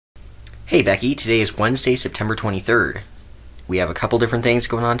Hey Becky, today is Wednesday, September 23rd. We have a couple different things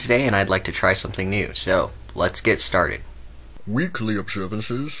going on today, and I'd like to try something new, so let's get started. Weekly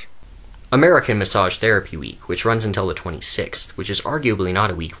observances. American Massage Therapy Week, which runs until the 26th, which is arguably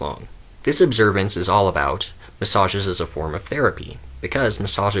not a week long. This observance is all about massages as a form of therapy, because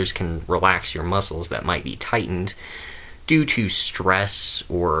massagers can relax your muscles that might be tightened due to stress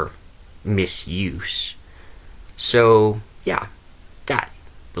or misuse. So, yeah, that.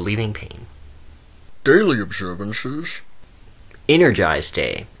 Relieving pain. Daily observances. Energize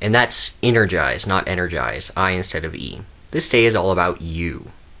Day, and that's energize, not energize, I instead of E. This day is all about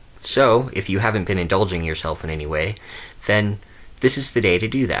you. So, if you haven't been indulging yourself in any way, then this is the day to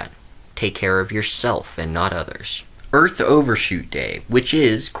do that. Take care of yourself and not others. Earth Overshoot Day, which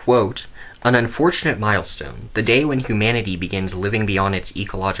is, quote, an unfortunate milestone, the day when humanity begins living beyond its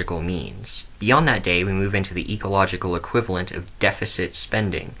ecological means. Beyond that day, we move into the ecological equivalent of deficit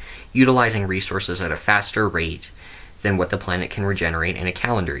spending, utilizing resources at a faster rate than what the planet can regenerate in a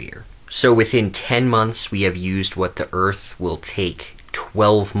calendar year. So within 10 months, we have used what the Earth will take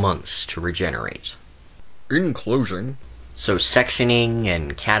 12 months to regenerate. In closing. So sectioning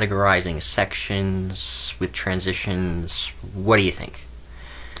and categorizing sections with transitions, what do you think?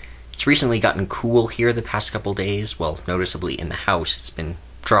 It's recently gotten cool here the past couple days. Well, noticeably in the house, it's been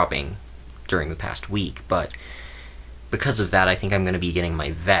dropping during the past week, but because of that, I think I'm going to be getting my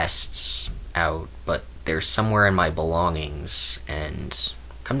vests out, but they're somewhere in my belongings, and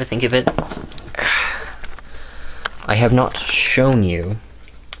come to think of it, I have not shown you.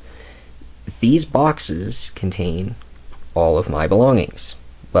 These boxes contain all of my belongings.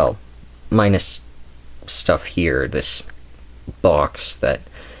 Well, minus stuff here, this box that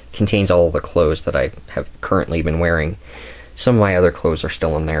contains all the clothes that I have currently been wearing. Some of my other clothes are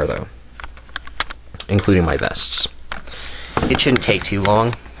still in there, though, including my vests. It shouldn't take too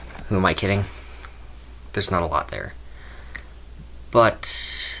long. Who am I kidding? There's not a lot there.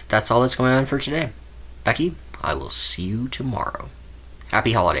 But that's all that's going on for today. Becky, I will see you tomorrow.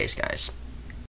 Happy holidays, guys.